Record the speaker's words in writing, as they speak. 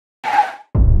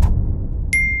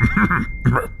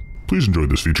Please enjoy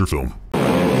this feature film.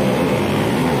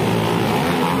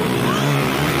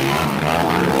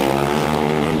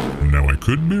 Now I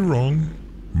could be wrong,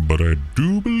 but I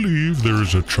do believe there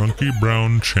is a chunky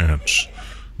brown chance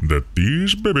that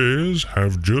these babies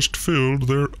have just filled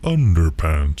their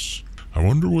underpants. I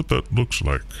wonder what that looks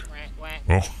like.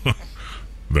 Oh,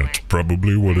 that's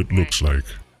probably what it looks like.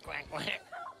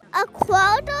 A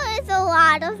quarter is a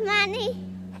lot of money.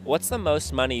 What's the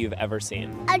most money you've ever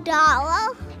seen? $1. It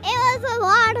was a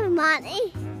lot of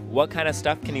money. What kind of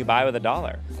stuff can you buy with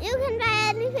 $1? You can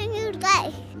buy anything you'd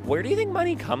like. Where do you think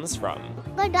money comes from?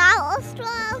 The dollar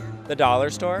store. The dollar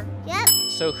store? Yep.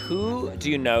 So who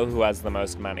do you know who has the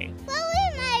most money?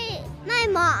 Probably my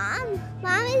mom.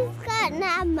 Mommy's got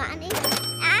enough money.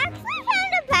 I actually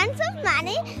found a bunch of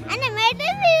money, and it made me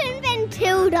even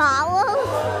 $2.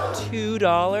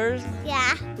 $2?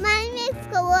 Yeah, money makes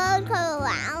the world go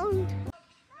around.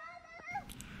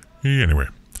 Anyway,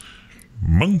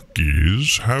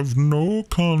 monkeys have no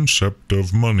concept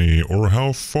of money or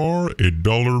how far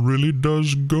 $1 really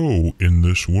does go in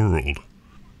this world.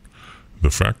 The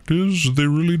fact is, they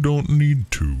really don't need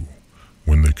to,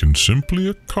 when they can simply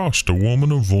accost a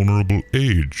woman of vulnerable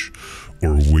age,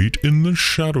 or wait in the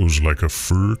shadows like a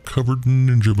fur-covered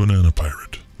ninja banana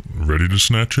pirate, ready to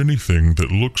snatch anything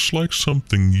that looks like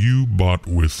something you bought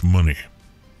with money.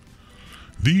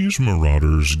 These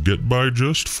marauders get by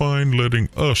just fine letting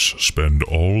us spend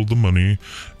all the money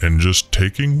and just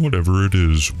taking whatever it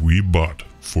is we bought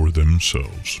for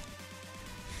themselves.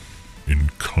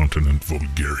 Incontinent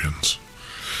vulgarians.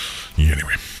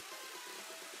 Anyway.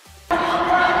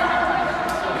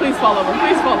 Please fall over.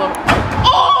 Please fall over.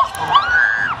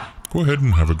 Oh! Go ahead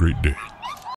and have a great day.